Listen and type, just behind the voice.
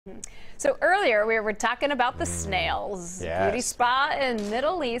So earlier we were talking about the Snails. Yes. Beauty spa in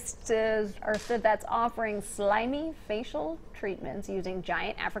Middle East that's offering slimy facial treatments using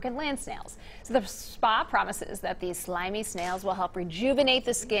giant African land snails. So the spa promises that these slimy snails will help rejuvenate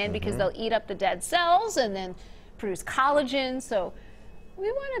the skin because they'll eat up the dead cells and then produce collagen. So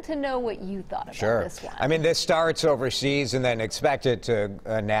we wanted to know what you thought about this one. I mean, this starts overseas and then expect it to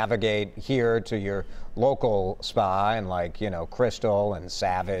navigate here to your local spa and Crystal and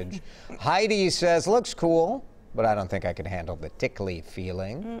Savage. Heidi says, looks cool, but I don't think I could handle the tickly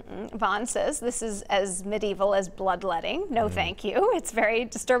feeling. Vaughn says this is as medieval as bloodletting. No, thank you. It's very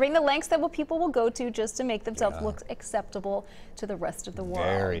disturbing, the lengths that people will go to just to make themselves look acceptable to the rest of the world.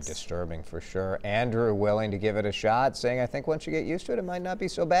 Very disturbing for sure. Andrew willing to give it a shot, saying, I think once you get used to it, it might not be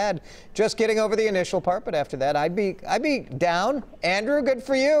so bad. Just getting over the initial part, but after that, I'd be down. Andrew, good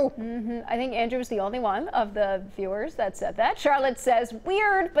for you. I think Andrew was the only one of the viewers that said that. Charlotte says,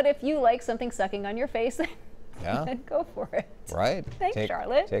 weird, but if you like something sucking on your face, then go for it. Right. Thanks,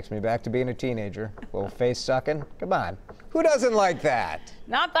 Charlotte. Takes me back to being a teenager. A little face sucking. Come on. Who doesn't like that?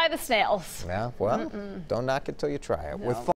 Not by the snails. Yeah, well, don't knock it till you try it. No. With